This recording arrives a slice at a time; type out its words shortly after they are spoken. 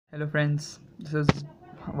Hello friends, this is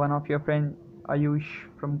one of your friend Ayush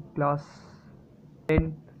from class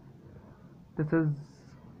 10. This is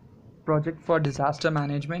project for disaster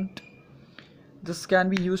management. This can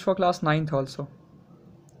be used for class 9th also.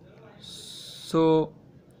 So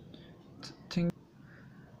think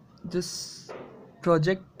this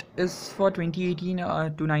project is for 2018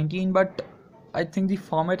 to 19, but I think the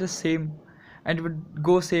format is same and it would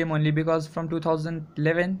go same only because from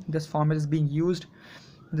 2011 this format is being used.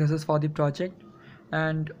 This is for the project,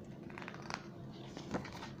 and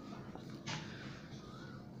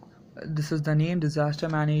this is the name, disaster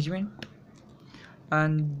management,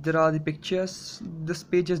 and there are the pictures. This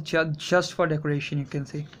page is just for decoration, you can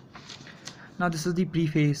say. Now this is the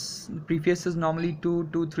preface. The preface is normally 2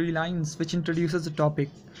 to 3 lines which introduces the topic.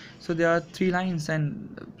 So there are 3 lines,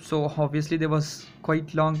 and so obviously there was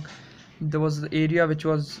quite long, there was the area which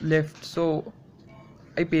was left, so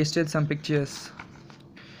I pasted some pictures.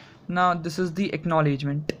 Now this is the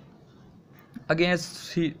acknowledgement. Again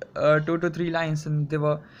it's 2 to 3 lines, and there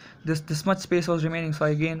were this much space was remaining, so I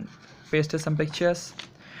again pasted some pictures.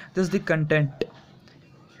 This is the content.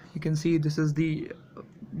 You can see this is the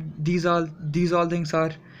these all things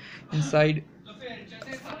are inside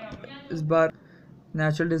this bar.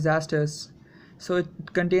 Natural disasters. So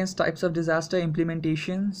it contains types of disaster,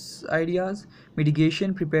 implementations, ideas,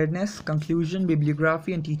 mitigation, preparedness, conclusion,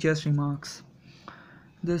 bibliography, and teachers' remarks.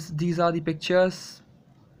 These are the pictures.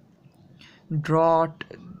 Drought.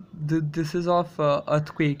 This is of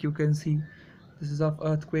earthquake. You can see this is of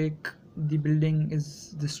earthquake. The building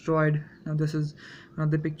is destroyed. Now this is one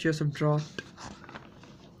of the pictures of drought.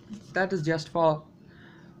 That is just for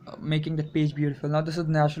making the page beautiful. Now this is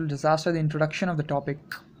natural disaster, the introduction of the topic.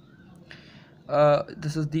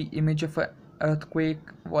 This is the image of an earthquake,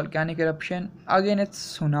 volcanic eruption. Again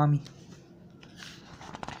it's tsunami.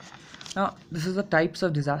 Now this is the types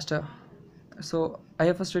of disaster. So I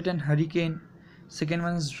have first written hurricane, second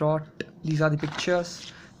one is drought, these are the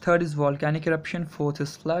pictures, third is volcanic eruption, fourth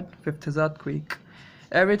is flood, fifth is earthquake.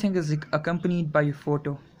 Everything is accompanied by a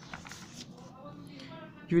photo.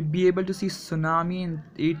 You would be able to see tsunami, and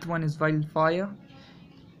eighth one is wildfire.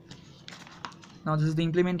 Now this is the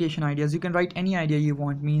implementation ideas. You can write any idea you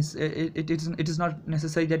want. Means it is not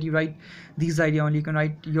necessary that you write these ideas only. You can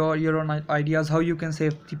write your own ideas, how you can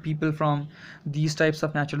save the people from these types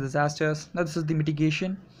of natural disasters. Now this is the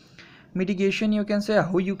mitigation. Mitigation, you can say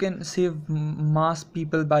how you can save mass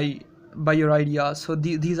people by your ideas. So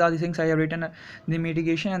these are the things I have written the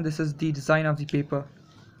mitigation, and this is the design of the paper.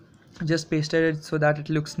 Just pasted it so that it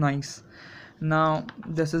looks nice. Now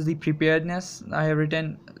this is the preparedness. I have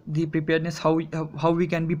written the preparedness, how we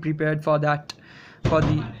can be prepared for that, for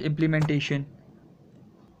the implementation.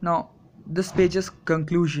 Now this page is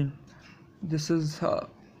conclusion. This is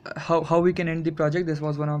how we can end the project. This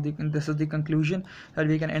is the conclusion, that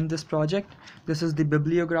we can end this project. This is the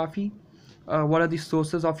bibliography. What are the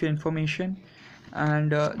sources of your information?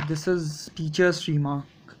 And this is teacher's remark.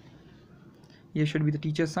 Here should be the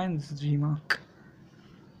teacher sign. This is remark.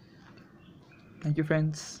 Thank you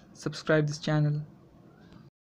friends, subscribe this channel.